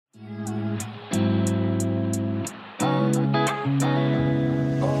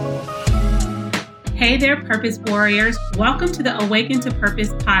Hey there, Purpose Warriors. Welcome to the Awaken to Purpose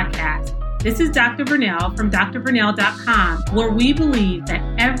podcast. This is Dr. Vernell from drvernell.com, where we believe that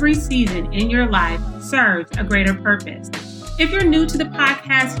every season in your life serves a greater purpose. If you're new to the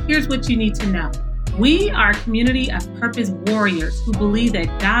podcast, here's what you need to know. We are a community of purpose warriors who believe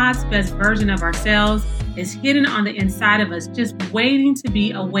that God's best version of ourselves is hidden on the inside of us, just waiting to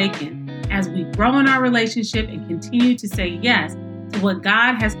be awakened as we grow in our relationship and continue to say yes to what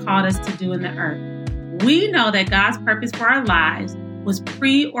God has called us to do in the earth. We know that God's purpose for our lives was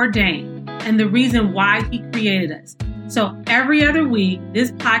preordained and the reason why He created us. So every other week,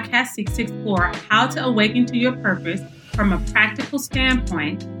 this podcast seeks to explore how to awaken to your purpose from a practical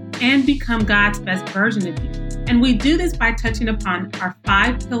standpoint and become God's best version of you. And we do this by touching upon our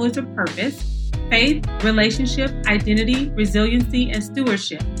 5 pillars of purpose: faith, relationship, identity, resiliency, and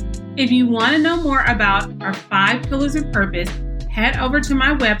stewardship. If you want to know more about our 5 pillars of purpose, head over to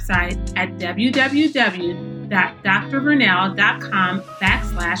my website at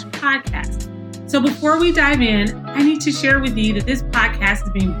www.drvernell.com/podcast. So before we dive in, I need to share with you that this podcast is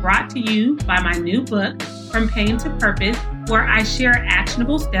being brought to you by my new book, From Pain to Purpose, where I share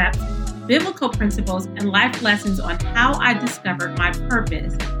actionable steps, biblical principles, and life lessons on how I discovered my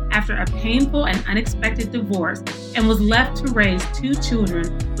purpose after a painful and unexpected divorce and was left to raise 2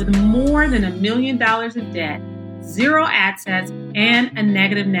 children with more than $1 million of debt, 0 assets, and a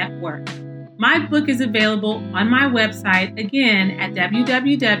negative net worth. My book is available on my website, again, at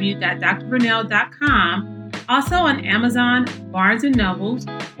www.drvernell.com, also on Amazon, Barnes & Nobles,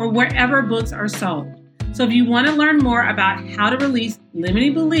 or wherever books are sold. So if you want to learn more about how to release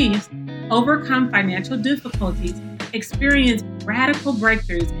limiting beliefs, overcome financial difficulties, experience radical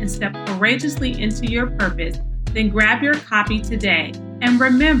breakthroughs, and step courageously into your purpose, then grab your copy today. And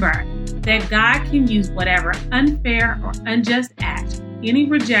remember that God can use whatever unfair or unjust act, any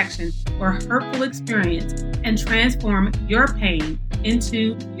rejection or hurtful experience, and transform your pain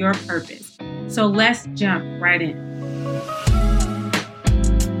into your purpose. So let's jump right in.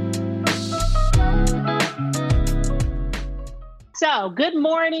 So good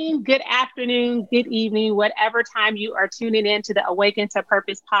morning, good afternoon, good evening, whatever time you are tuning in to the Awaken to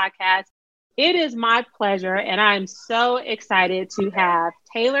Purpose podcast. It is my pleasure, and I'm so excited to have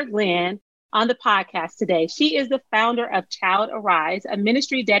Taylor Glenn on the podcast today. She is the founder of Child Arise, a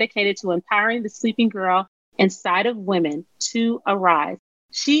ministry dedicated to empowering the sleeping girl inside of women to arise.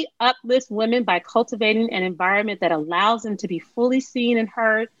 She uplifts women by cultivating an environment that allows them to be fully seen and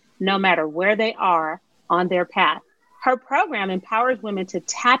heard, no matter where they are on their path. Her program empowers women to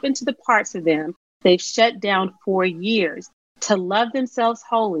tap into the parts of them they've shut down for years, to love themselves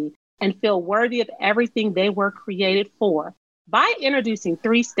wholly and feel worthy of everything they were created for, by introducing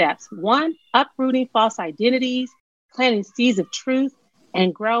 3 steps. 1, uprooting false identities, planting seeds of truth,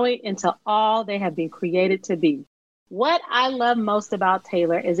 and growing into all they have been created to be. What I love most about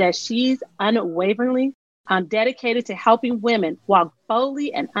Taylor is that she's unwaveringly dedicated to helping women walk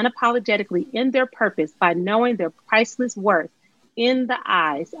boldly and unapologetically in their purpose by knowing their priceless worth in the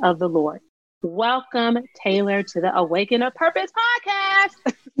eyes of the Lord. Welcome, Taylor, to the Awaken to Purpose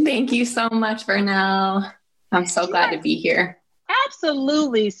podcast. Thank you so much, Vernell. I'm so glad to be here.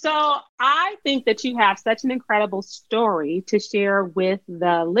 Absolutely. So I think that you have such an incredible story to share with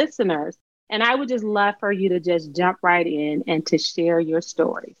the listeners. And I would just love for you to just jump right in and to share your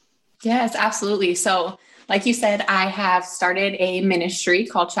story. Yes, absolutely. So like you said, I have started a ministry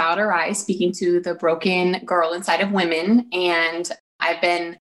called Child Arise, speaking to the broken girl inside of women. And I've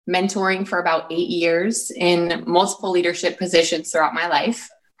been mentoring for about 8 years in multiple leadership positions throughout my life,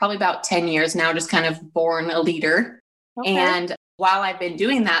 probably about 10 years now, just kind of born a leader. Okay. And while I've been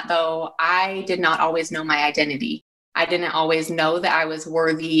doing that, though, I did not always know my identity. I didn't always know that I was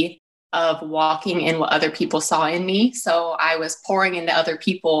worthy of walking in what other people saw in me. So I was pouring into other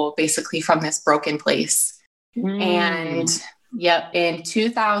people basically from this broken place. And in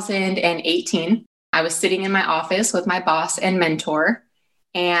 2018, I was sitting in my office with my boss and mentor,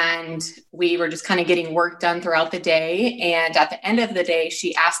 and we were just kind of getting work done throughout the day. And at the end of the day,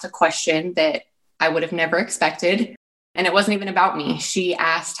 she asked a question that I would have never expected. And it wasn't even about me. She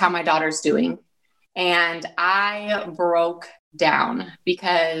asked how my daughter's doing. And I broke down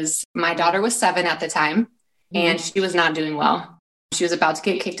because my daughter was 7 at the time, and she was not doing well. She was about to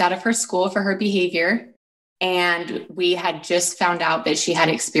get kicked out of her school for her behavior. And we had just found out that she had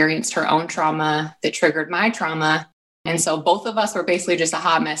experienced her own trauma that triggered my trauma. And so both of us were basically just a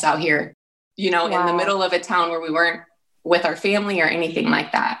hot mess out here, in the middle of a town where we weren't with our family or anything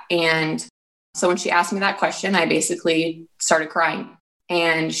like that. And so when she asked me that question, I basically started crying.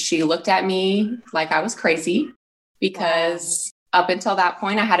 And she looked at me like I was crazy because up until that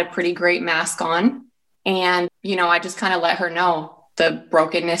point, I had a pretty great mask on. And, I just kind of let her know the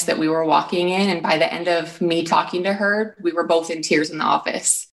brokenness that we were walking in. And by the end of me talking to her, we were both in tears in the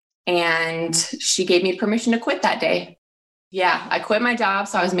office. And she gave me permission to quit that day. Yeah, I quit my job.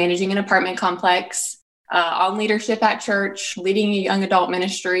 So I was managing an apartment complex, on leadership at church, leading a young adult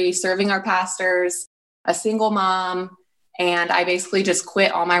ministry, serving our pastors, a single mom. And I basically just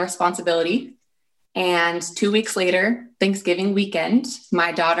quit all my responsibility. And 2 weeks later, Thanksgiving weekend,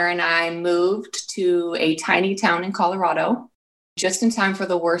 my daughter and I moved to a tiny town in Colorado, just in time for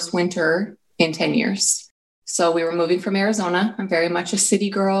the worst winter in 10 years. So we were moving from Arizona. I'm very much a city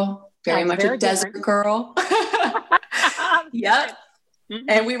girl, very much a desert girl. Yep. Mm-hmm.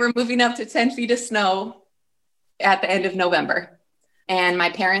 And we were moving up to 10 feet of snow at the end of November. And my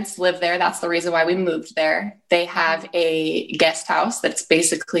parents live there. That's the reason why we moved there. They have a guest house that's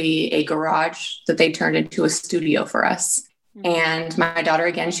basically a garage that they turned into a studio for us. Mm-hmm. And my daughter,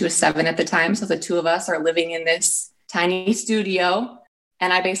 again, she was 7 at the time. So the two of us are living in this tiny studio.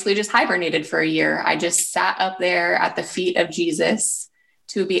 And I basically just hibernated for a year. I just sat up there at the feet of Jesus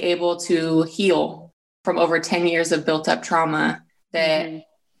to be able to heal from over 10 years of built up trauma that,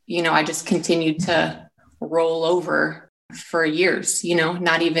 I just continued to roll over for years,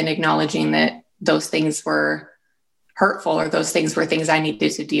 not even acknowledging that those things were hurtful or those things were things I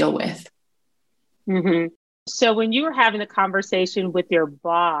needed to deal with. Mm-hmm. So when you were having a conversation with your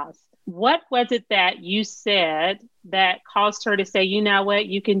boss, what was it that you said that caused her to say, you know what,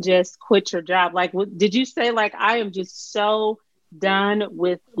 you can just quit your job? Like, did you say, like, I am just so done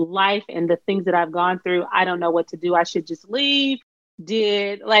with life and the things that I've gone through, I don't know what to do, I should just leave?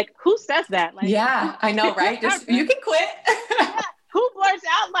 Who says that? Like, yeah, I know, right? Just, you can quit. Yeah. Who blurts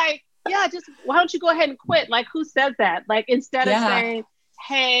out like, yeah, just why don't you go ahead and quit? Like, who says that? Like, instead of saying,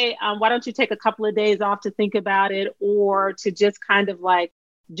 hey, why don't you take a couple of days off to think about it, or to just kind of like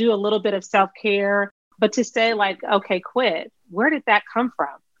do a little bit of self-care, but to say like, okay, quit. Where did that come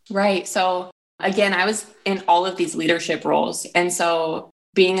from? Right. So again, I was in all of these leadership roles. And so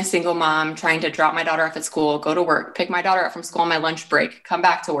being a single mom, trying to drop my daughter off at school, go to work, pick my daughter up from school on my lunch break, come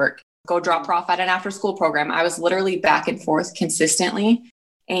back to work, go drop her off at an after school program. I was literally back and forth consistently.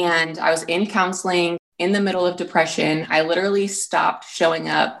 And I was in counseling in the middle of depression. I literally stopped showing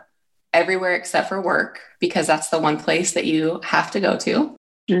up everywhere except for work, because that's the one place that you have to go to.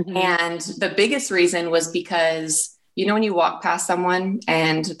 Mm-hmm. And the biggest reason was because, when you walk past someone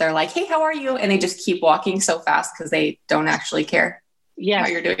and they're like, hey, how are you? And they just keep walking so fast because they don't actually care how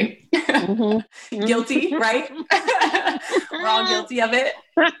you're doing. Mm-hmm. Guilty, right? We're all guilty of it.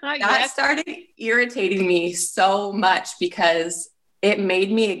 That started irritating me so much because it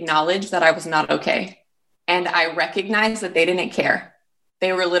made me acknowledge that I was not okay. And I recognized that they didn't care.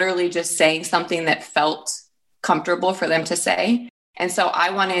 They were literally just saying something that felt comfortable for them to say. And so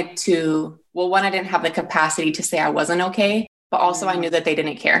I wanted to, one, I didn't have the capacity to say I wasn't okay, but also I knew that they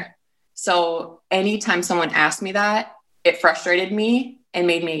didn't care. So anytime someone asked me that, it frustrated me and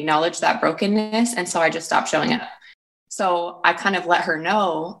made me acknowledge that brokenness. And so I just stopped showing up. So I kind of let her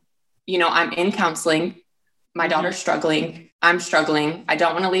know, I'm in counseling. My daughter's struggling. I'm struggling. I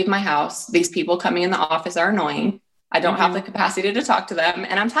don't want to leave my house. These people coming in the office are annoying. I don't have the capacity to talk to them,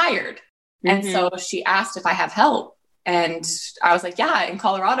 and I'm tired. And so she asked if I have help. And I was like, yeah, in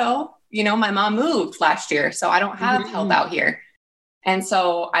Colorado, my mom moved last year, so I don't have help out here. And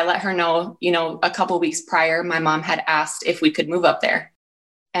so I let her know, a couple of weeks prior, my mom had asked if we could move up there.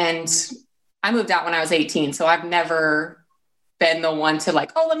 And I moved out when I was 18. So I've never been the one to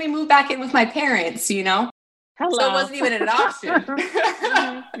like, oh, let me move back in with my parents, Hello. So it wasn't even an option.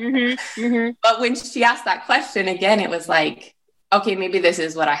 But when she asked that question again, it was like, okay, maybe this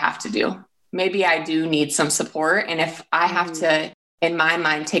is what I have to do. Maybe I do need some support. And if I have to, in my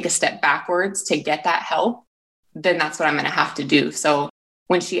mind, take a step backwards to get that help, then that's what I'm going to have to do. So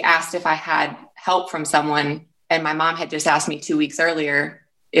when she asked if I had help from someone, and my mom had just asked me 2 weeks earlier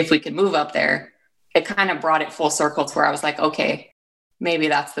if we could move up there, it kind of brought it full circle to where I was like, okay, maybe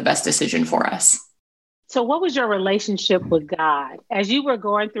that's the best decision for us. So what was your relationship with God? As you were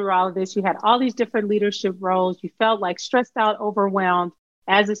going through all of this, you had all these different leadership roles. You felt like stressed out, overwhelmed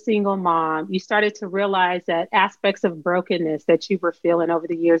as a single mom. You started to realize that aspects of brokenness that you were feeling over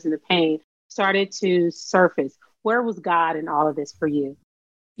the years and the pain started to surface. Where was God in all of this for you?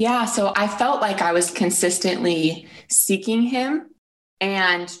 Yeah, so I felt like I was consistently seeking him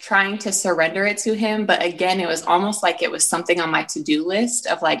and trying to surrender it to him. But again, it was almost like it was something on my to-do list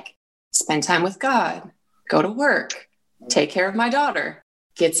of like, spend time with God, go to work, take care of my daughter,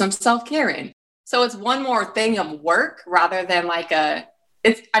 get some self-care in. So it's one more thing of work rather than like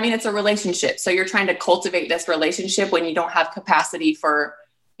it's a relationship. So you're trying to cultivate this relationship when you don't have capacity for,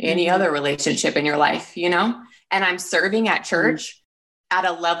 any other relationship in your life, you know? And I'm serving at church at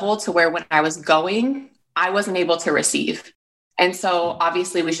a level to where when I was going, I wasn't able to receive. And so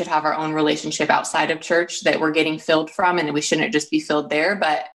obviously we should have our own relationship outside of church that we're getting filled from, and we shouldn't just be filled there.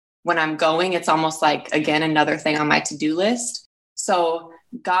 But when I'm going, it's almost like, again, another thing on my to-do list. So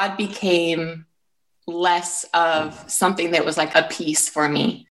God became less of something that was like a piece for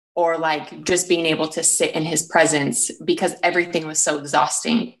me, or like just being able to sit in his presence, because everything was so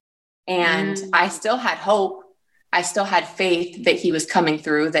exhausting. And I still had hope. I still had faith that he was coming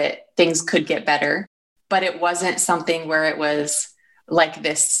through, that things could get better, but it wasn't something where it was like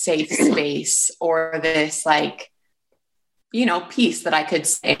this safe space or this like, you know, peace that I could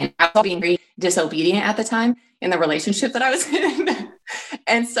stay in. I was being very disobedient at the time in the relationship that I was in.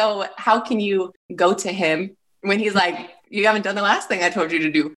 And so how can you go to him when he's like, you haven't done the last thing I told you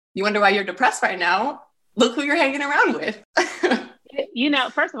to do? You wonder why you're depressed right now? Look who you're hanging around with. You know,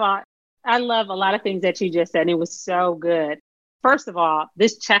 first of all, I love a lot of things that you just said. And it was so good. First of all,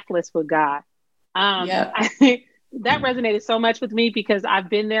 this checklist with God. I think that resonated so much with me because I've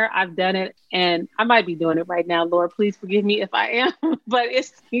been there, I've done it, and I might be doing it right now. Lord, please forgive me if I am. But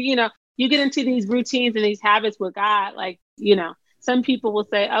it's, you know, you get into these routines and these habits with God. Like, you know, some people will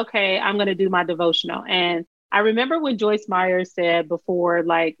say, okay, I'm going to do my devotional. And I remember when Joyce Meyer said before,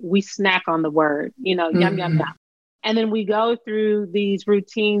 like, we snack on the word, you know, yum, yum, yum. And then we go through these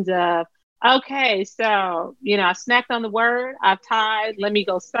routines of, okay, so, you know, I snacked on the word, I've tithed, let me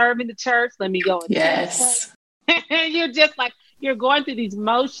go serve in the church, let me go. Yes. And you're just like, you're going through these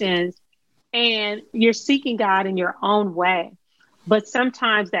motions and you're seeking God in your own way. But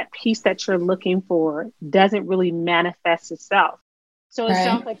sometimes that peace that you're looking for doesn't really manifest itself. So it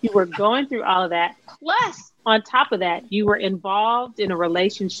sounds like you were going through all of that. Plus, on top of that, you were involved in a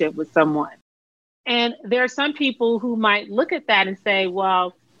relationship with someone. And there are some people who might look at that and say,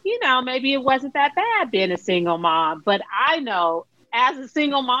 well, you know, maybe it wasn't that bad being a single mom. But I know as a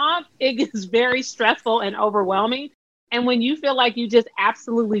single mom, it gets very stressful and overwhelming. And when you feel like you just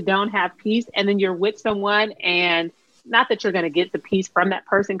absolutely don't have peace, and then you're with someone, and not that you're going to get the peace from that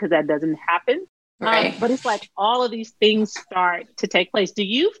person, because that doesn't happen. But it's like all of these things start to take place. Do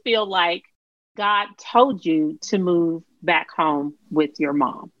you feel like God told you to move back home with your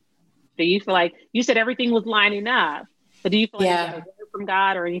mom? Do you feel like, you said everything was lining up, but do you feel like you got a word from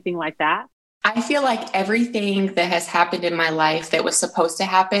God or anything like that? I feel like everything that has happened in my life that was supposed to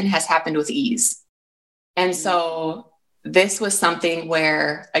happen has happened with ease. And so this was something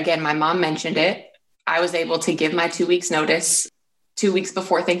where, again, my mom mentioned it. I was able to give my 2 weeks notice 2 weeks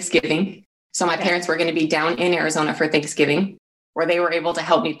before Thanksgiving. So my parents were going to be down in Arizona for Thanksgiving, where they were able to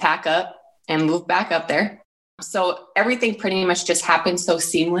help me pack up and move back up there. So everything pretty much just happened so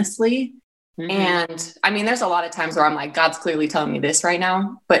seamlessly. And I mean, there's a lot of times where I'm like, God's clearly telling me this right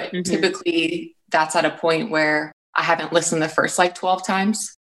now. But typically that's at a point where I haven't listened the first like 12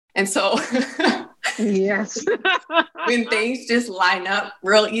 times. And so yes, when things just line up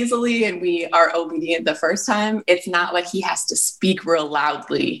real easily and we are obedient the first time, it's not like he has to speak real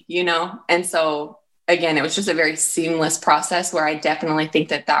loudly, you know? And so again, it was just a very seamless process where I definitely think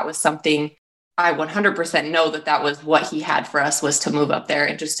that that was something I 100% know that that was what he had for us, was to move up there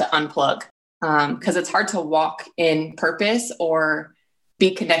and just to unplug. Because it's hard to walk in purpose or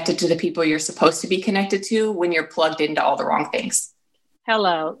be connected to the people you're supposed to be connected to when you're plugged into all the wrong things.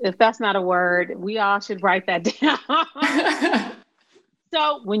 Hello. If that's not a word, we all should write that down.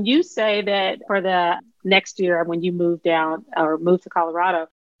 So when you say that for the next year, when you moved down or moved to Colorado,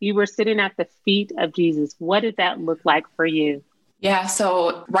 you were sitting at the feet of Jesus. What did that look like for you? Yeah.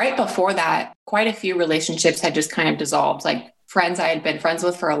 So right before that, quite a few relationships had just kind of dissolved, like friends I had been friends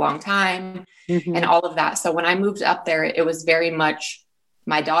with for a long time and all of that. So when I moved up there, it was very much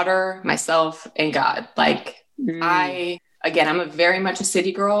my daughter, myself, and God. Like I'm very much a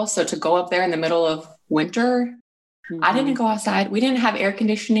city girl. So to go up there in the middle of winter, I didn't go outside. We didn't have air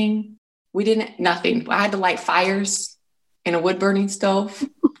conditioning. Nothing. I had to light fires in a wood burning stove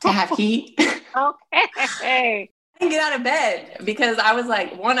to have heat. Okay. I didn't get out of bed because I was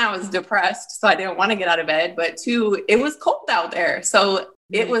like, one, I was depressed, so I didn't want to get out of bed. But two, it was cold out there. So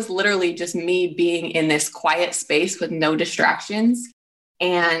it was literally just me being in this quiet space with no distractions.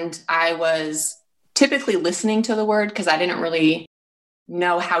 And I was typically listening to the word because I didn't really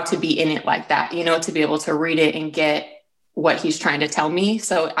know how to be in it like that, you know, to be able to read it and get what he's trying to tell me.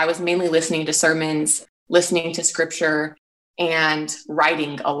 So I was mainly listening to sermons, listening to scripture, and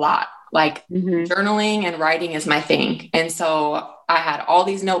writing a lot. Like journaling and writing is my thing. And so I had all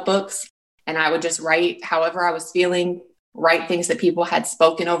these notebooks and I would just write however I was feeling, write things that people had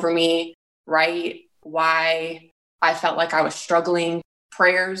spoken over me, write why I felt like I was struggling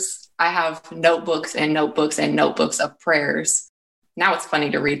prayers. I have notebooks and notebooks and notebooks of prayers. Now it's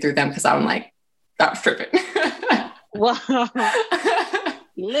funny to read through them because I'm like, I was tripping. Well,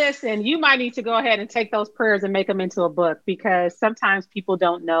 listen, you might need to go ahead and take those prayers and make them into a book, because sometimes people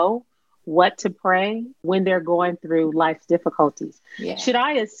don't know what to pray when they're going through life's difficulties. Yeah. Should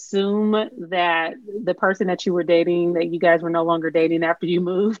I assume that the person that you were dating, that you guys were no longer dating after you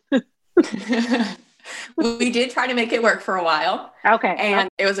moved? We did try to make it work for a while. Okay. And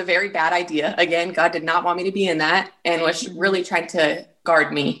it was a very bad idea. Again, God did not want me to be in that and was really trying to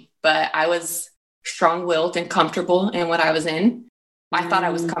guard me. But I was strong-willed and comfortable in what I was in. I thought I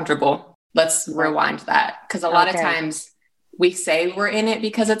was comfortable. Let's rewind that. Because a lot of times we say we're in it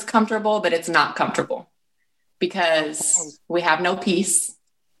because it's comfortable, but it's not comfortable because we have no peace.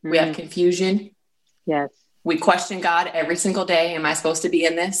 We have confusion. Yes. We question God every single day. Am I supposed to be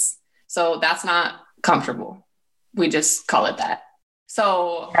in this? So that's not comfortable. We just call it that.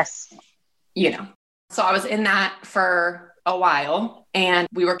 So, so I was in that for a while, and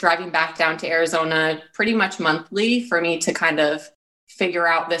we were driving back down to Arizona pretty much monthly for me to kind of figure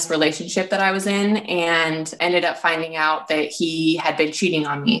out this relationship that I was in, and ended up finding out that he had been cheating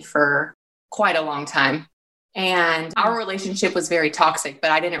on me for quite a long time. And our relationship was very toxic,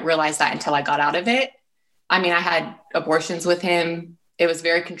 but I didn't realize that until I got out of it. I mean, I had abortions with him. It was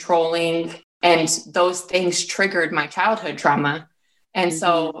very controlling, and those things triggered my childhood trauma. And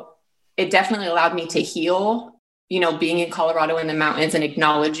so it definitely allowed me to heal, being in Colorado in the mountains and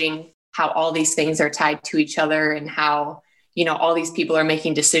acknowledging how all these things are tied to each other, and how, all these people are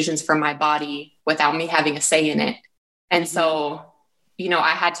making decisions for my body without me having a say in it. And so,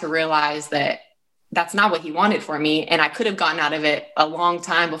 I had to realize that that's not what he wanted for me. And I could have gotten out of it a long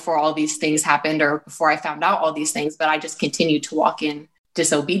time before all these things happened, or before I found out all these things, but I just continued to walk in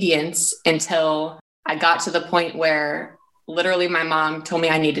disobedience until I got to the point where literally my mom told me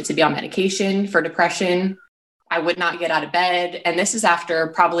I needed to be on medication for depression. I would not get out of bed. And this is after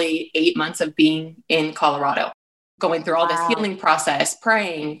probably 8 months of being in Colorado, going through all this healing process,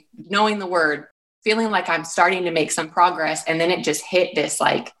 praying, knowing the word, feeling like I'm starting to make some progress. And then it just hit this,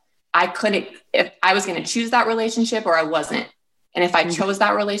 like, I couldn't, if I was going to choose that relationship or I wasn't. And if I chose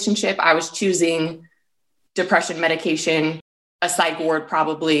that relationship, I was choosing depression medication, a psych ward,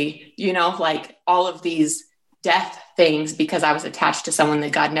 probably, like all of these death things, because I was attached to someone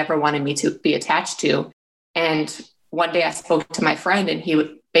that God never wanted me to be attached to. And one day I spoke to my friend, and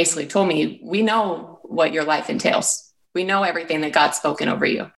he basically told me, we know what your life entails. We know everything that God's spoken over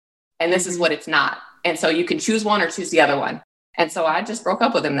you. And this is what it's not. And so you can choose one or choose the other one. And so I just broke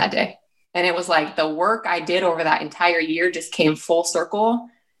up with him that day. And it was like the work I did over that entire year just came full circle.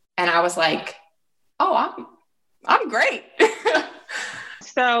 And I was like, oh, I'm great.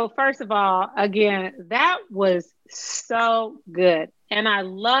 So first of all, again, that was so good. And I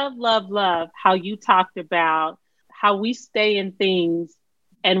love how you talked about how we stay in things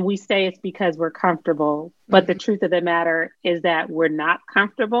and we say it's because we're comfortable. But the truth of the matter is that we're not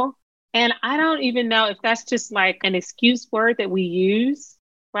comfortable. And I don't even know if that's just like an excuse word that we use,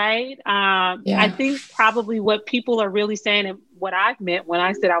 right? I think probably what people are really saying, and what I've meant when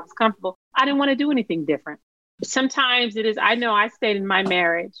I said I was comfortable, I didn't want to do anything different. Sometimes it is, I know I stayed in my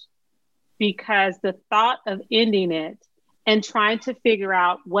marriage because the thought of ending it and trying to figure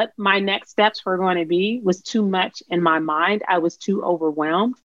out what my next steps were going to be was too much in my mind. I was too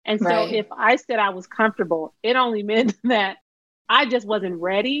overwhelmed. And so if I said I was comfortable, it only meant that I just wasn't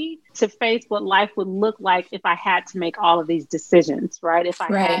ready to face what life would look like if I had to make all of these decisions, right? If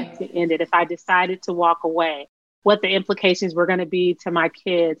I had to end it, if I decided to walk away, what the implications were going to be to my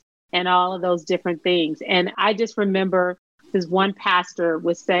kids and all of those different things. And I just remember this one pastor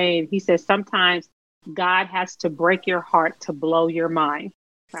was saying, he says, sometimes God has to break your heart to blow your mind.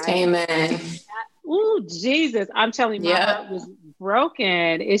 Right? Amen. Ooh, Jesus. I'm telling you, my heart was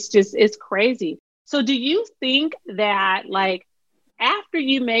broken. It's crazy. So do you think that, like, after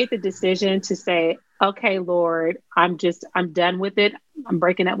you made the decision to say, okay, Lord, I'm done with it, I'm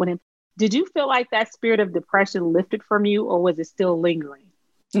breaking up with him, did you feel like that spirit of depression lifted from you, or was it still lingering?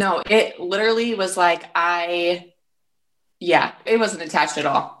 No, it literally was like, it wasn't attached at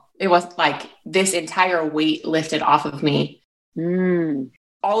all. It was like this entire weight lifted off of me.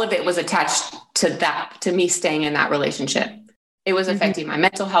 All of it was attached to me staying in that relationship. It was affecting my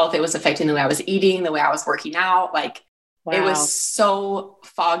mental health. It was affecting the way I was eating, the way I was working out. Like, it was so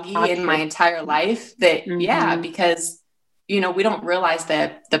foggy in my entire life that, because, we don't realize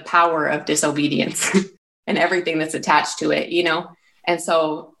the power of disobedience and everything that's attached to it, And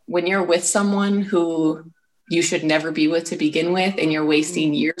so when you're with someone who you should never be with to begin with, and you're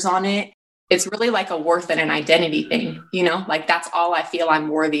wasting years on it, it's really like a worth and an identity thing, you know, like that's all I feel I'm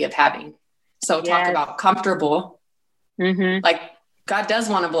worthy of having. So talk about comfortable. Like God does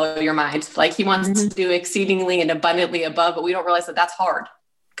want to blow your mind. Like he wants to do exceedingly and abundantly above, but we don't realize that that's hard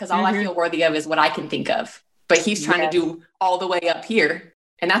because all I feel worthy of is what I can think of. But he's trying to do all the way up here.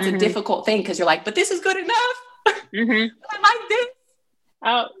 And that's a difficult thing because you're like, but this is good enough. I like this.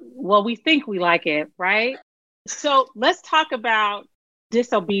 Oh, well, we think we like it, right? So let's talk about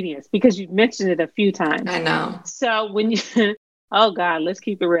disobedience because you've mentioned it a few times. I know. So when you, oh God, let's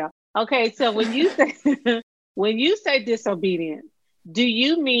keep it real. Okay, so when you say when you say disobedience, do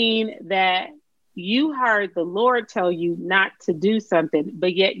you mean that you heard the Lord tell you not to do something,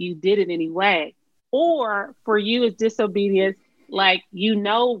 but yet you did it anyway? Or for you, is disobedience like you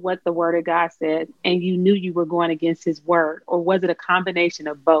know what the word of God said and you knew you were going against his word? Or was it a combination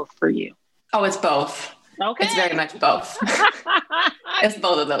of both for you? Oh, it's both. Okay. It's very much both. It's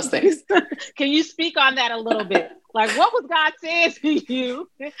both of those things. Can you speak on that a little bit? Like, what was God saying to you?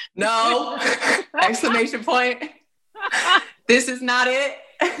 No! Exclamation point. This is not it.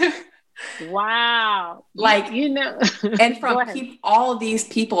 Wow. Like, you know, and from all these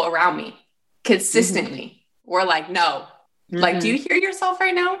people around me consistently were like, no. Like, do you hear yourself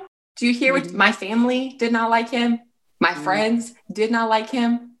right now? Do you hear what my family did not like him? My friends did not like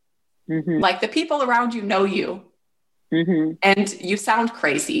him. Like the people around you know you and you sound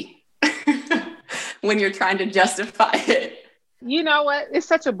crazy when you're trying to justify it. You know what? It's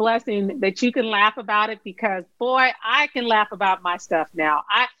such a blessing that you can laugh about it because boy, I can laugh about my stuff now.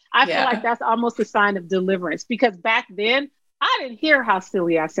 I feel like that's almost a sign of deliverance because back then I didn't hear how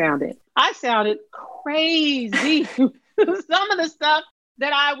silly I sounded. I sounded crazy. Some of the stuff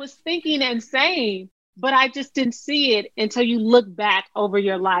that I was thinking and saying, but I just didn't see it until you look back over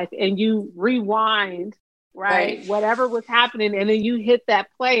your life and you rewind, right? Whatever was happening. And then you hit that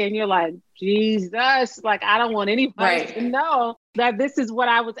play and you're like, Jesus, like, I don't want anybody to know that this is what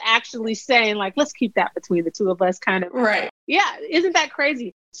I was actually saying. Like, let's keep that between the two of us kind of. Right. Yeah. Isn't that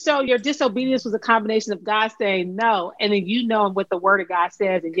crazy? So your disobedience was a combination of God saying no, and then you knowing what the word of God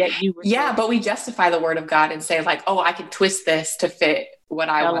says, and yet you were saying, but we justify the word of God and say like, oh, I can twist this to fit what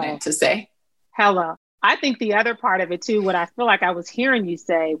I wanted to say. Hello. I think the other part of it too, what I feel like I was hearing you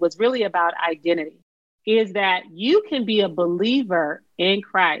say was really about identity, is that you can be a believer in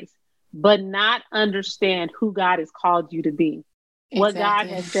Christ, but not understand who God has called you to be, what God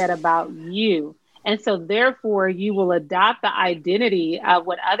has said about you. And so therefore you will adopt the identity of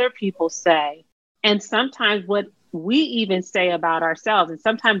what other people say. And sometimes what we even say about ourselves. And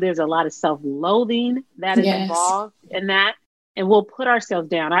sometimes there's a lot of self-loathing that is involved in that. And we'll put ourselves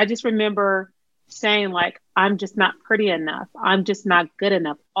down. I just remember saying like, I'm just not pretty enough. I'm just not good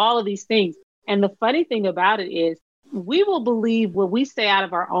enough. All of these things. And the funny thing about it is we will believe what we say out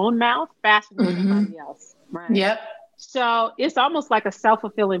of our own mouth faster than somebody else. Right? Yep. So it's almost like a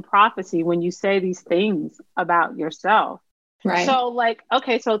self-fulfilling prophecy when you say these things about yourself. Right. So like,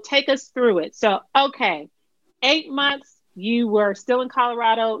 okay, so take us through it. So, okay, 8 months, you were still in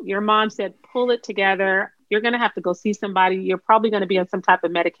Colorado. Your mom said, pull it together. You're going to have to go see somebody. You're probably going to be on some type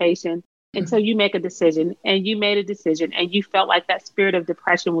of medication until you make a decision. And you made a decision and you felt like that spirit of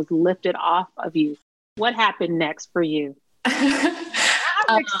depression was lifted off of you. What happened next for you?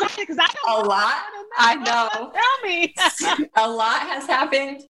 I'm excited because I don't know. A lot. I know. Tell me. A lot has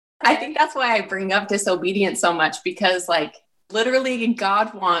happened. I think that's why I bring up disobedience so much, because like literally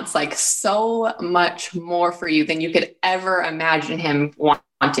God wants like so much more for you than you could ever imagine him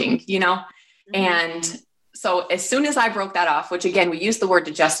wanting, you know? And so as soon as I broke that off, which again, we use the word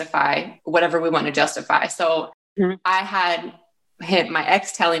to justify whatever we want to justify. So I had my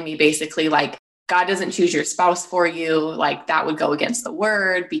ex telling me basically like, God doesn't choose your spouse for you. Like that would go against the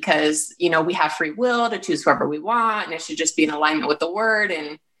word because, you know, we have free will to choose whoever we want and it should just be in alignment with the word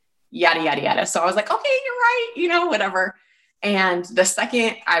and yada, yada, yada. So I was like, okay, you're right, you know, whatever. And the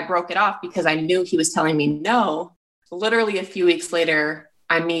second I broke it off because I knew he was telling me no, literally a few weeks later,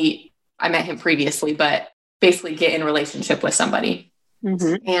 I met him previously, but basically get in a relationship with somebody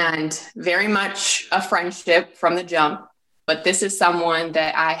and very much a friendship from the jump. But this is someone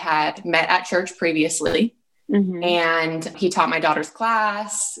that I had met at church previously. And he taught my daughter's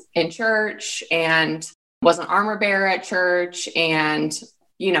class in church and was an armor bearer at church and,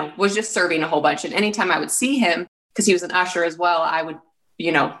 you know, was just serving a whole bunch. And anytime I would see him, because he was an usher as well, I would,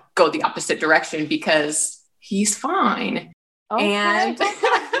 you know, go the opposite direction because he's fine. Okay. And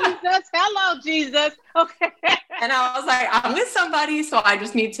Jesus, hello, Jesus. Okay. And I was like, I'm with somebody, so I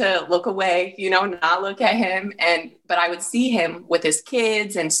just need to look away, you know, not look at him. But I would see him with his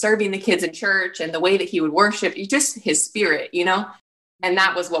kids and serving the kids in church and the way that he would worship, just his spirit, you know? And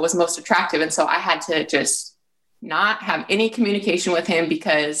that was what was most attractive. And so I had to just not have any communication with him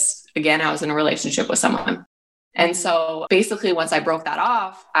because, again, I was in a relationship with someone. And so basically, once I broke that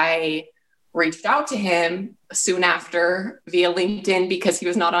off, I reached out to him soon after via LinkedIn because he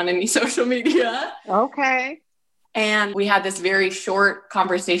was not on any social media. Okay. And we had this very short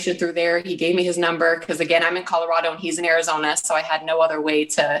conversation through there. He gave me his number because, again, I'm in Colorado and he's in Arizona. So I had no other way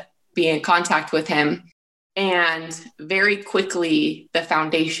to be in contact with him. And very quickly, the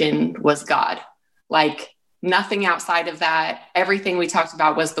foundation was God. Like nothing outside of that. Everything we talked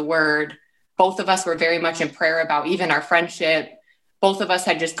about was the word. Both of us were very much in prayer about even our friendship. Both of us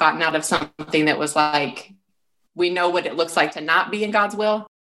had just gotten out of something that was like, we know what it looks like to not be in God's will.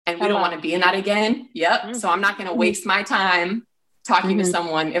 And we don't want to be in that again. Yep. Mm-hmm. So I'm not going to waste my time talking to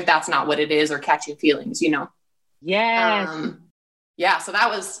someone if that's not what it is or catching feelings, you know? Yes. Yeah. So that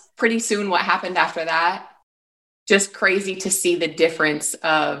was pretty soon what happened after that. Just crazy to see the difference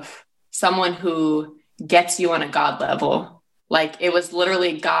of someone who gets you on a God level. Like it was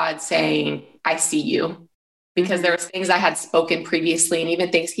literally God saying, I see you. Because there was things I had spoken previously and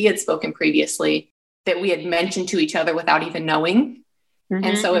even things he had spoken previously that we had mentioned to each other without even knowing.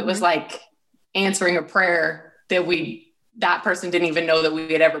 And so it was like answering a prayer that person didn't even know that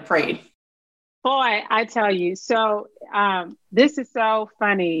we had ever prayed. Boy, I tell you, so this is so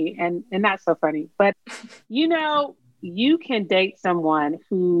funny and not so funny, but you know, you can date someone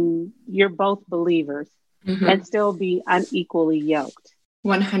who you're both believers and still be unequally yoked.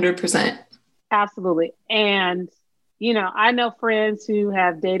 100%. Absolutely. And, you know, I know friends who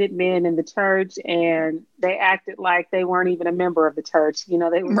have dated men in the church and they acted like they weren't even a member of the church. You know,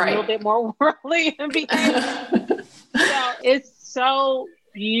 they were a little bit more worldly and behaving. So it's so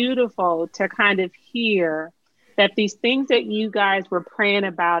beautiful to kind of hear that these things that you guys were praying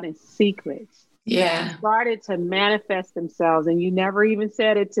about in secret started to manifest themselves. And you never even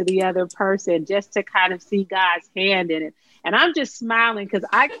said it to the other person just to kind of see God's hand in it. And I'm just smiling because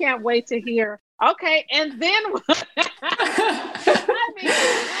I can't wait to hear, okay, and then what? I mean,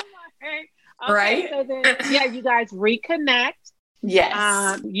 okay, right? So then, you guys reconnect.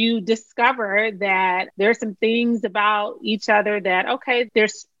 Yes. You discover that there's some things about each other that, okay,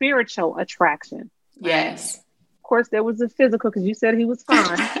 there's spiritual attraction. Yes. Of course, there was a physical because you said he was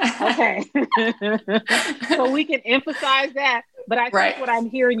fine. Okay. So we can emphasize that. But I think what I'm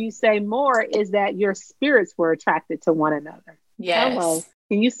hearing you say more is that your spirits were attracted to one another. Yes. Hello.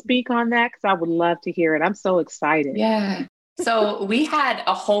 Can you speak on that? Because I would love to hear it. I'm so excited. Yeah. So we had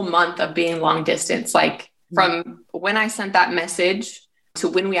a whole month of being long distance, like from when I sent that message to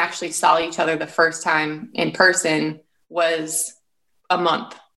when we actually saw each other the first time in person was a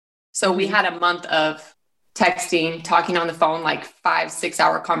month. So we had a month of texting, talking on the phone, like 5-6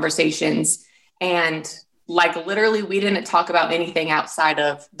 hour conversations. And like literally we didn't talk about anything outside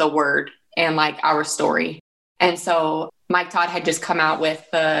of the word and like our story. And so Mike Todd had just come out with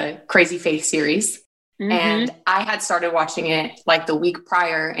the Crazy Faith series. And I had started watching it like the week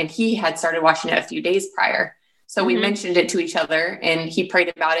prior and he had started watching it a few days prior. So we mentioned it to each other and he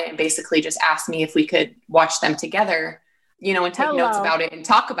prayed about it and basically just asked me if we could watch them together, you know, and take notes about it and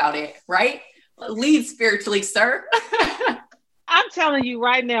talk about it. Right. Lead spiritually, sir. I'm telling you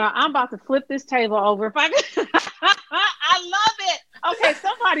right now, I'm about to flip this table over. If I love it. Okay,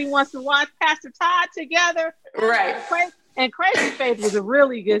 somebody wants to watch Pastor Todd together. Right. And Crazy Faith was a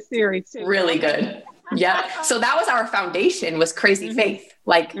really good series too. Really good. Yeah. So that was our foundation, was Crazy Faith.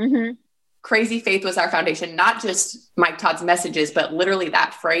 Like Crazy Faith was our foundation, not just Mike Todd's messages, but literally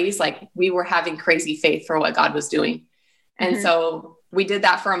that phrase, like we were having crazy faith for what God was doing. And so we did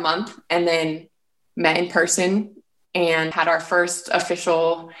that for a month and then met in person and had our first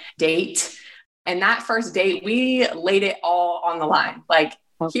official date. And that first date, we laid it all on the line. Like,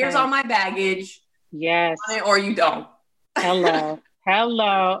 here's all my baggage. Yes. Or you don't. Hello.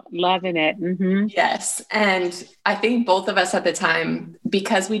 Loving it. Yes. And I think both of us at the time,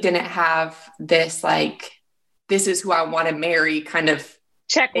 because we didn't have this, like, this is who I want to marry kind of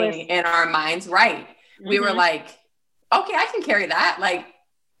checklist in our minds. Right. We were like, okay, I can carry that. Like,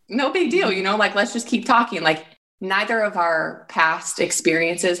 no big deal. You know, like, let's just keep talking. Like, neither of our past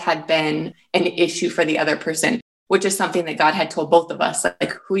experiences had been an issue for the other person, which is something that God had told both of us,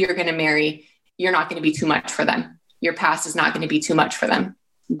 like who you're going to marry, you're not going to be too much for them. Your past is not going to be too much for them.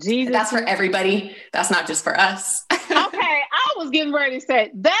 Jesus. That's for everybody. That's not just for us. Okay. I was getting ready to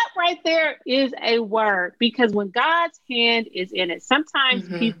say that right there is a word, because when God's hand is in it, sometimes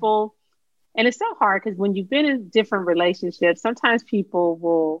people, and it's so hard because when you've been in different relationships, sometimes people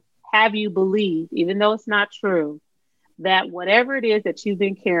will have you believe, even though it's not true, that whatever it is that you've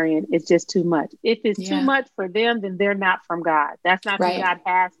been carrying is just too much. If it's too much for them, then they're not from God. That's not who God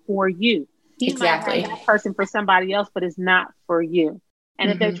has for you. He might have that person for somebody else, but it's not for you. And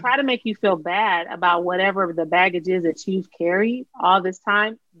if they try to make you feel bad about whatever the baggage is that you've carried all this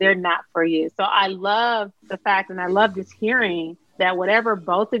time, they're not for you. So I love the fact, and I love just hearing that whatever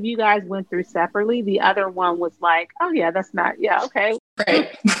both of you guys went through separately, the other one was like, oh yeah, that's not, yeah, okay.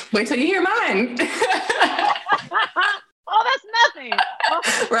 Right. Wait till you hear mine. Oh, that's nothing.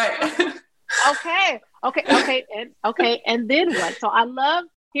 Oh. Right. Okay. And then what? So I love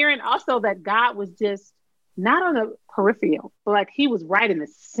hearing also that God was just not on the peripheral, but like he was right in the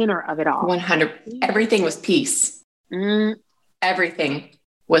center of it all. 100. Everything was peace. Everything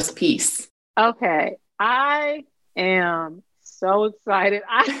was peace. Okay. I am so excited.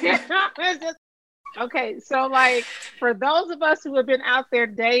 Okay. So like for those of us who have been out there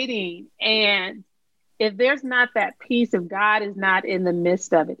dating, and if there's not that peace, if God is not in the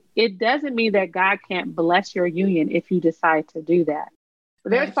midst of it, it doesn't mean that God can't bless your union if you decide to do that.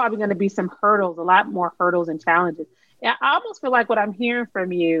 But there's probably going to be some hurdles, a lot more hurdles and challenges. I almost feel like what I'm hearing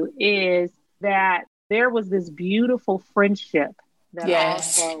from you is that there was this beautiful friendship that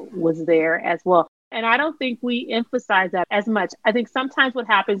also was there as well. And I don't think we emphasize that as much. I think sometimes what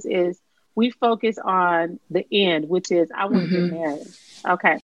happens is we focus on the end, which is I want to get married.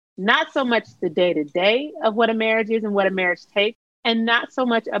 Okay. Not so much the day-to-day of what a marriage is and what a marriage takes, and not so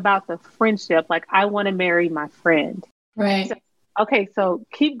much about the friendship. Like, I want to marry my friend. Right. So, okay. So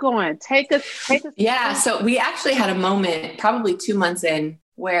keep going. Take us. Yeah. So we actually had a moment probably 2 months in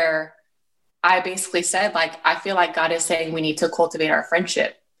where I basically said, like, I feel like God is saying we need to cultivate our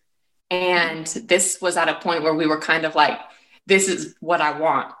friendship. And this was at a point where we were kind of like, this is what I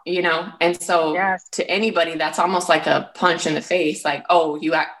want, you know? And so to anybody, that's almost like a punch in the face. Like, oh,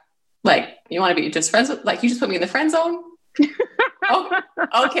 you act like you want to be just friends with, like, you just put me in the friend zone. Oh,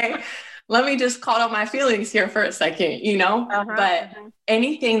 okay. Let me just call out my feelings here for a second, you know? But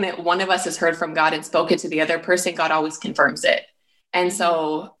anything that one of us has heard from God and spoken to the other person, God always confirms it. And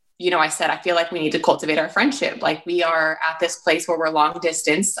so, you know, I said, I feel like we need to cultivate our friendship. Like, we are at this place where we're long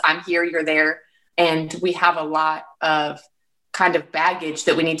distance. I'm here, you're there. And we have a lot of kind of baggage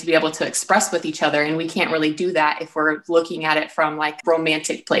that we need to be able to express with each other. And we can't really do that if we're looking at it from like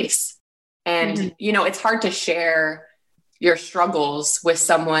romantic place. And, you know, it's hard to share your struggles with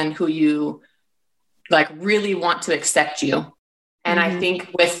someone who you like really want to accept you. And I think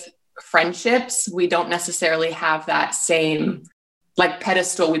with friendships, we don't necessarily have that same like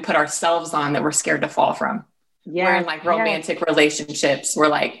pedestal we put ourselves on that we're scared to fall from. We're in like romantic relationships. We're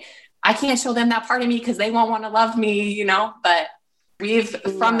like, I can't show them that part of me because they won't want to love me, you know, but we've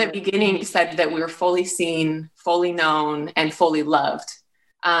from the beginning said that we were fully seen, fully known, and fully loved.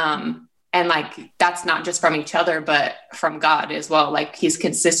 And like, that's not just from each other, but from God as well. Like, he's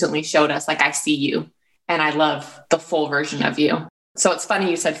consistently showed us, like, I see you and I love the full version of you. So it's funny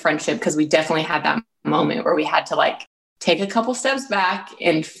you said friendship, because we definitely had that moment where we had to like take a couple steps back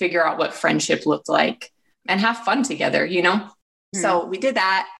and figure out what friendship looked like and have fun together, you know? So we did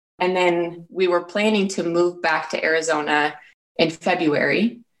that. And then we were planning to move back to Arizona in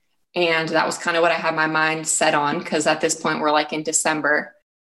February. And that was kind of what I had my mind set on, because at this point we're like in December.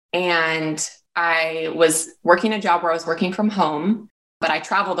 And I was working a job where I was working from home, but I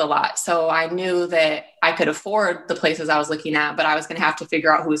traveled a lot. So I knew that I could afford the places I was looking at, but I was going to have to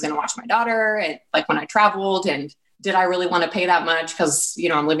figure out who was going to watch my daughter. And like when I traveled, and did I really want to pay that much? Because, you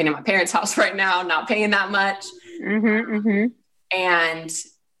know, I'm living in my parents' house right now, not paying that much. And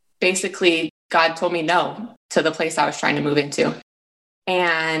basically God told me no to the place I was trying to move into.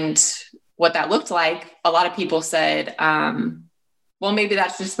 And what that looked like, a lot of people said, well, maybe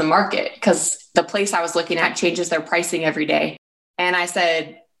that's just the market, because the place I was looking at changes their pricing every day. And I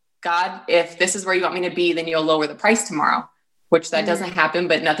said, God, if this is where you want me to be, then you'll lower the price tomorrow, which that doesn't happen,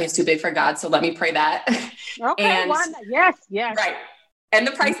 but nothing's too big for God. So let me pray that. Okay. And, yes. Right. And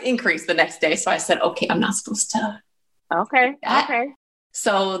the price increased the next day. So I said, okay, I'm not supposed to. Okay.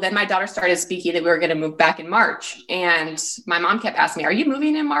 So then my daughter started speaking that we were going to move back in March. And my mom kept asking me, are you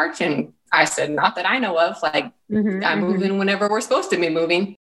moving in March? And I said, not that I know of. Like, I'm moving whenever we're supposed to be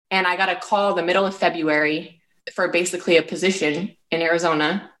moving. And I got a call the middle of February for basically a position in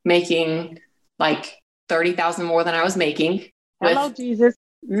Arizona, making like $30,000 more than I was making. Hello, Jesus.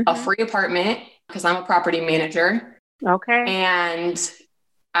 A free apartment, because I'm a property manager. Okay. And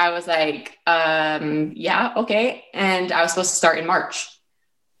I was like, yeah, okay. And I was supposed to start in March.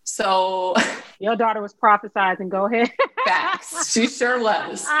 So your daughter was prophesizing. Go ahead. Facts. She sure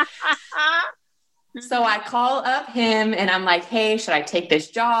was. So I call up him and I'm like, hey, should I take this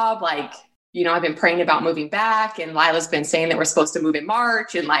job? Like, I've been praying about moving back, and Lila's been saying that we're supposed to move in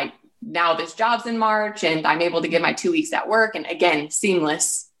March, and like now this job's in March, and I'm able to give my 2 weeks at work. And again,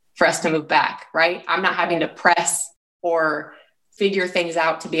 seamless for us to move back, right? I'm not having to press or figure things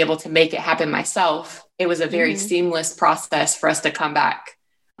out to be able to make it happen myself. It was a very seamless process for us to come back,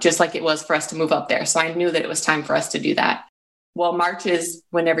 just like it was for us to move up there. So I knew that it was time for us to do that. Well, March is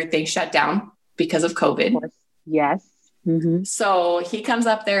when everything shut down because of COVID. Yes. Mm-hmm. So he comes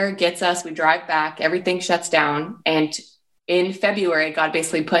up there, gets us, we drive back, everything shuts down. And in February, God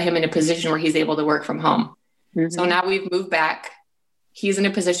basically put him in a position where he's able to work from home. Mm-hmm. So now we've moved back. He's in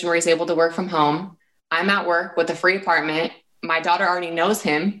a position where he's able to work from home. I'm at work with a free apartment. My daughter already knows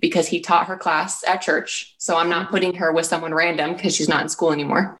him because he taught her class at church. So I'm not putting her with someone random because she's not in school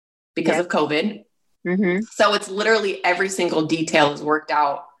anymore because of COVID. Mm-hmm. So it's literally every single detail is worked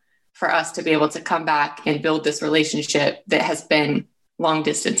out for us to be able to come back and build this relationship that has been long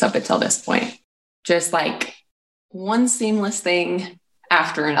distance up until this point. Just like one seamless thing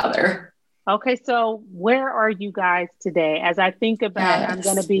after another. Okay. So where are you guys today? As I think about, I'm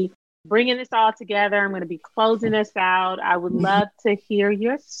going to be bringing this all together. I'm going to be closing this out. I would love to hear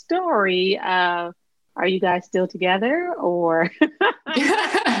your story. Are you guys still together or?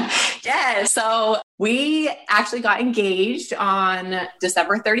 Yeah. So we actually got engaged on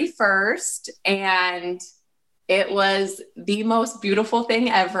December 31st, and it was the most beautiful thing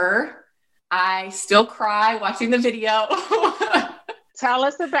ever. I still cry watching the video. Tell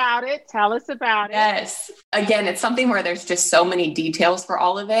us about it. Yes. Again, it's something where there's just so many details for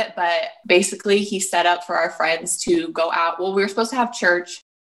all of it. But basically, he set up for our friends to go out. Well, we were supposed to have church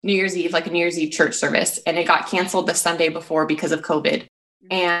New Year's Eve, like a New Year's Eve church service. And it got canceled the Sunday before because of COVID.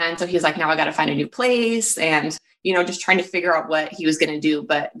 And so he was like, now I got to find a new place and, just trying to figure out what he was going to do.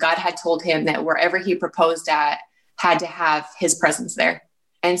 But God had told him that wherever he proposed at had to have his presence there.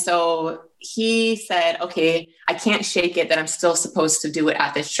 And so he said, okay, I can't shake it that I'm still supposed to do it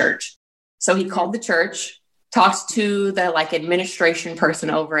at this church. So he called the church, talked to the administration person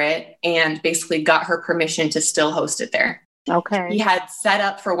over it, and basically got her permission to still host it there. Okay. He had set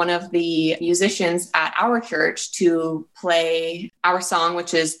up for one of the musicians at our church to play our song,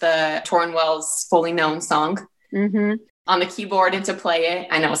 which is the Torrin Wells Fully Known song, on the keyboard and to play it.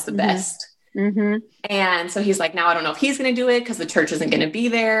 I know it's the best. Mm-hmm. And so he's like, now I don't know if he's going to do it because the church isn't going to be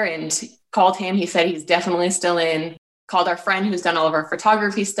there. And called him. He said he's definitely still in. Called our friend who's done all of our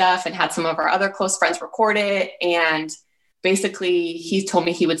photography stuff and had some of our other close friends record it. And basically he told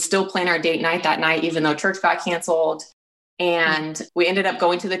me he would still plan our date night that night, even though church got canceled. And we ended up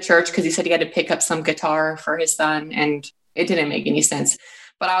going to the church because he said he had to pick up some guitar for his son. And it didn't make any sense.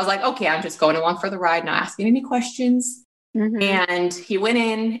 But I was like, okay, I'm just going along for the ride, not asking any questions. Mm-hmm. And he went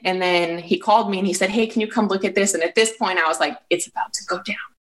in and then he called me and he said, hey, can you come look at this? And at this point I was like, it's about to go down.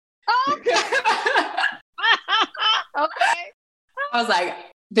 Okay. Okay. I was like,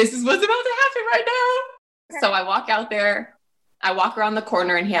 this is what's about to happen right now. Okay. So I walk out there. I walk around the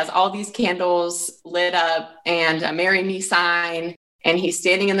corner and he has all these candles lit up and a marry me sign. And he's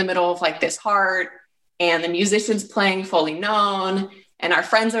standing in the middle of like this heart and the musician's playing Fully Known and our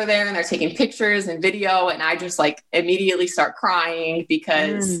friends are there and they're taking pictures and video. And I just like immediately start crying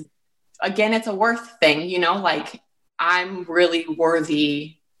because again, it's a worth thing, like I'm really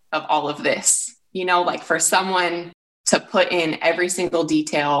worthy of all of this, like for someone to put in every single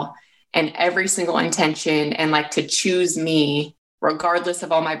detail and every single intention and like to choose me regardless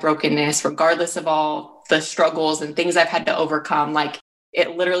of all my brokenness, regardless of all the struggles and things I've had to overcome. Like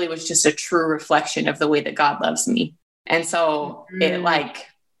it literally was just a true reflection of the way that God loves me. And so it like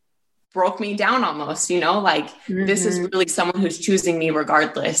broke me down almost, this is really someone who's choosing me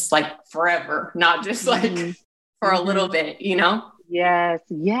regardless, like forever, not just like for a little bit, Yes.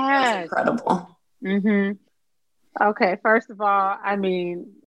 Yes. It's incredible. Okay. First of all,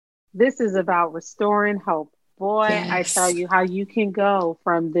 this is about restoring hope. Boy, yes. I tell you how you can go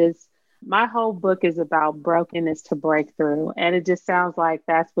from this. My whole book is about brokenness to breakthrough. And it just sounds like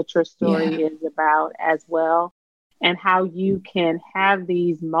that's what your story is about as well. And how you can have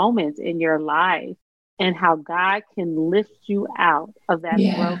these moments in your life and how God can lift you out of that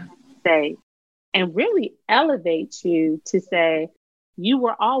broken state and really elevate you to say, you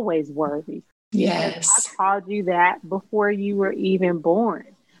were always worthy. Yes. I called you that before you were even born.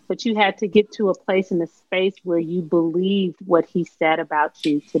 But you had to get to a place in a space where you believed what he said about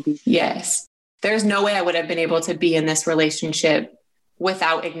you to be. Yes. There's no way I would have been able to be in this relationship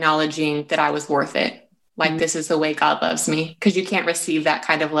without acknowledging that I was worth it. Like, this is the way God loves me. Because you can't receive that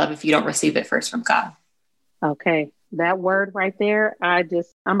kind of love if you don't receive it first from God. Okay. That word right there, I'm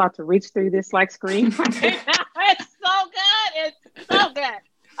about to reach through this like screen. It's so good. It's so good.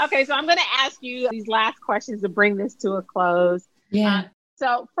 Okay, so I'm going to ask you these last questions to bring this to a close. Yeah.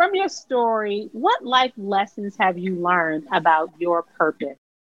 So from your story, what life lessons have you learned about your purpose?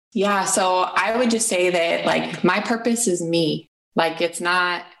 Yeah. So I would just say that like my purpose is me. Like it's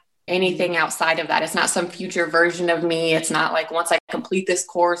not anything outside of that. It's not some future version of me. It's not like once I complete this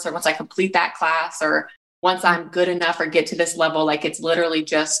course or once I complete that class or once I'm good enough or get to this level, like it's literally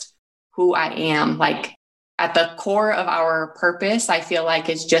just who I am. Like at the core of our purpose, I feel like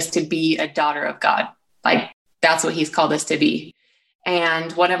is just to be a daughter of God. Like that's what he's called us to be.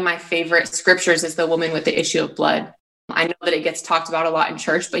 And one of my favorite scriptures is the woman with the issue of blood. I know that it gets talked about a lot in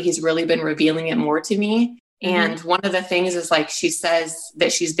church, but he's really been revealing it more to me. And one of the things is like, she says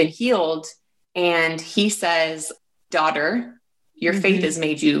that she's been healed and he says, daughter, your faith has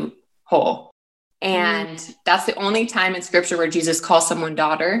made you whole. And that's the only time in scripture where Jesus calls someone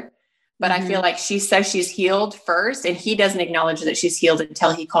daughter. But I feel like she says she's healed first and he doesn't acknowledge that she's healed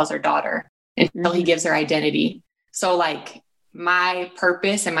until he calls her daughter, until he gives her identity. So like my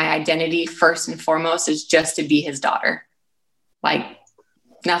purpose and my identity first and foremost is just to be his daughter. Like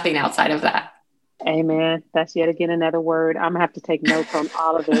nothing outside of that. Amen. That's yet again another word. I'm gonna have to take notes on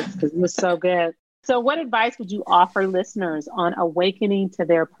all of this because it was so good. So what advice would you offer listeners on awakening to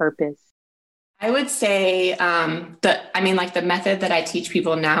their purpose? I would say the method that I teach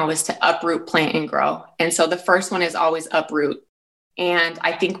people now is to uproot, plant, and grow. And so the first one is always uproot. And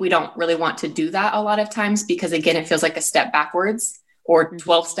I think we don't really want to do that a lot of times because again, it feels like a step backwards or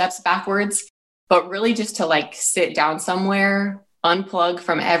 12 steps backwards, but really just to like sit down somewhere, unplug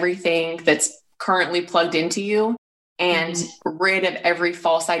from everything that's currently plugged into you and rid of every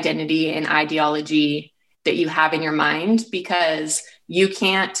false identity and ideology that you have in your mind, because you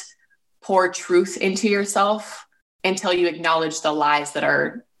can't pour truth into yourself until you acknowledge the lies that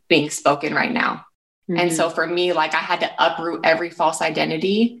are being spoken right now. And so for me, like I had to uproot every false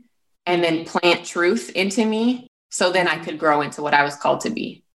identity and then plant truth into me so then I could grow into what I was called to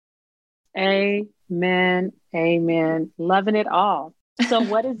be. Amen. Amen. Loving it all. So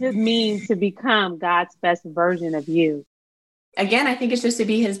what does it mean to become God's best version of you? Again, I think it's just to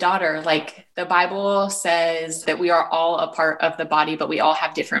be his daughter. Like the Bible says that we are all a part of the body, but we all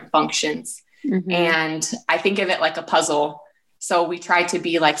have different functions. And I think of it like a puzzle. So we try to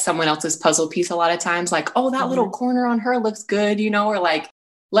be like someone else's puzzle piece a lot of times, like, oh, that little corner on her looks good, you know, or like,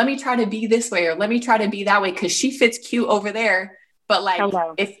 let me try to be this way, or let me try to be that way because she fits cute over there. But like,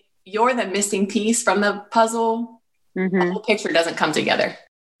 if you're the missing piece from the puzzle, the whole picture doesn't come together.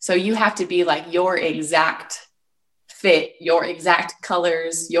 So you have to be like your exact fit, your exact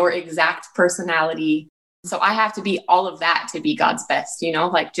colors, your exact personality. So I have to be all of that to be God's best, you know,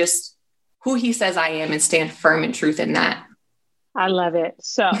 like just who he says I am and stand firm in truth in that. I love it.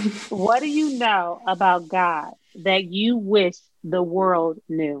 So what do you know about God that you wish the world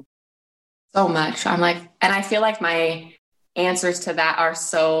knew? So much. And I feel like my answers to that are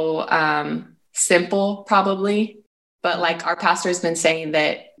so simple, probably. But like our pastor's been saying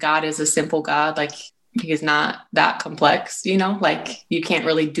that God is a simple God, like he's not that complex, you know, like you can't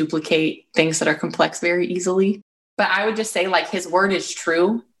really duplicate things that are complex very easily. But I would just say like his word is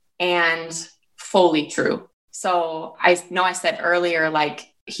true and fully true. So I know I said earlier,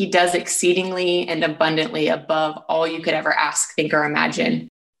 like he does exceedingly and abundantly above all you could ever ask, think, or imagine.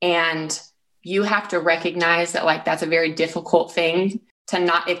 And you have to recognize that like that's a very difficult thing to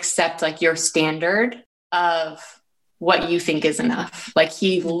not accept like your standard of what you think is enough. Like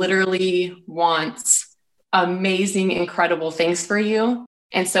he literally wants amazing, incredible things for you.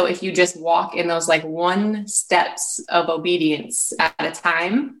 And so if you just walk in those like one steps of obedience at a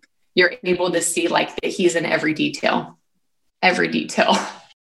time, you're able to see like that he's in every detail.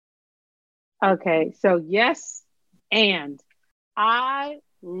 Okay. So yes. And I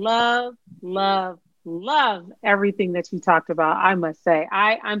love everything that you talked about. I must say,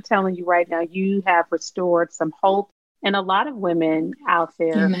 I'm telling you right now, you have restored some hope. And a lot of women out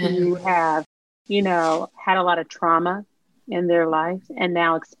there who have, you know, had a lot of trauma in their life and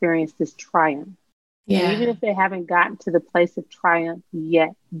now experience this triumph. Yeah. And even if they haven't gotten to the place of triumph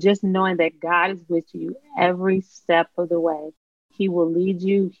yet, just knowing that God is with you every step of the way, he will lead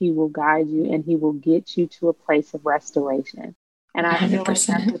you, he will guide you, and he will get you to a place of restoration. And I feel like that's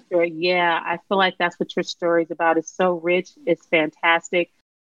I feel like that's what your story is about. It's so rich. It's fantastic.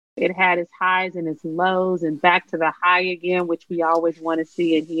 It had its highs and its lows and back to the high again, which we always want to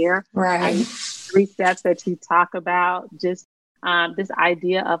see and hear. Right. 3 steps that you talk about, just this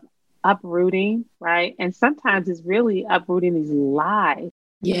idea of uprooting, right? And sometimes it's really uprooting these lies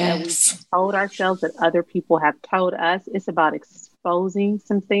that we've told ourselves, that other people have told us. It's about exposing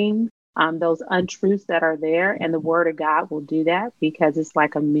some things those untruths that are there. And the word of God will do that because it's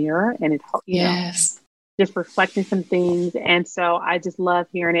like a mirror and it, yes, just reflecting some things. And so I just love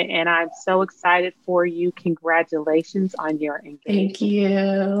hearing it. And I'm so excited for you. Congratulations on your engagement. Thank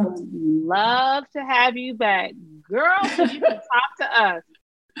you. Love to have you back. Girl, so you can talk to us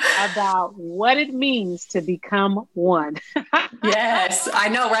about what it means to become one. Yes, I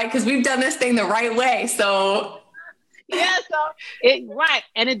know, right? Because we've done this thing the right way. So yeah, right.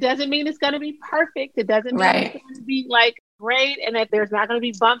 And it doesn't mean it's going to be perfect. It doesn't mean it's going to be like great and that there's not going to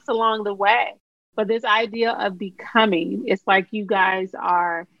be bumps along the way. But this idea of becoming, it's like you guys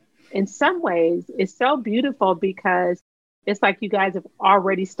are, in some ways, it's so beautiful because it's like you guys have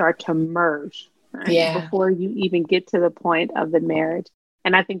already started to merge before you even get to the point of the marriage.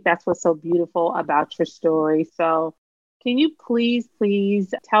 And I think that's what's so beautiful about your story. So can you please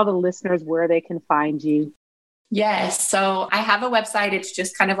tell the listeners where they can find you? Yes. So I have a website. It's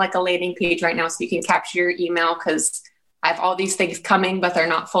just kind of like a landing page right now. So you can capture your email because I have all these things coming, but they're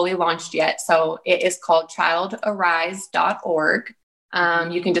not fully launched yet. So it is called childarise.org.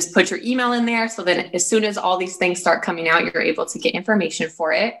 You can just put your email in there. So then as soon as all these things start coming out, you're able to get information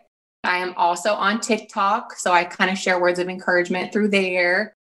for it. I am also on TikTok. So I kind of share words of encouragement through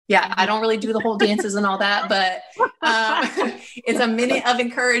there. Yeah, I don't really do the whole dances and all that, but it's a minute of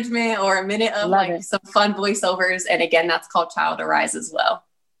encouragement or a minute of some fun voiceovers. And again, that's called Child Arise as well.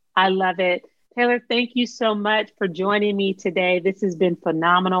 I love it. Taylor, thank you so much for joining me today. This has been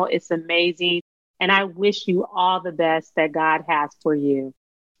phenomenal. It's amazing. And I wish you all the best that God has for you.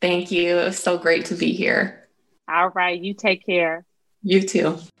 Thank you. It was so great to be here. All right. You take care. You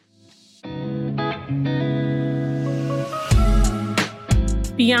too.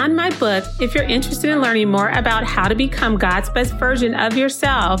 Beyond my book, if you're interested in learning more about how to become God's best version of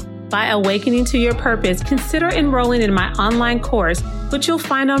yourself by awakening to your purpose, consider enrolling in my online course, which you'll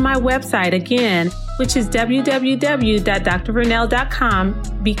find on my website again, which is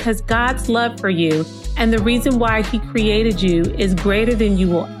www.drvernell.com, because God's love for you and the reason why He created you is greater than you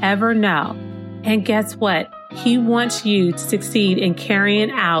will ever know. And guess what? He wants you to succeed in carrying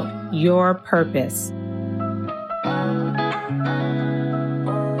out your purpose.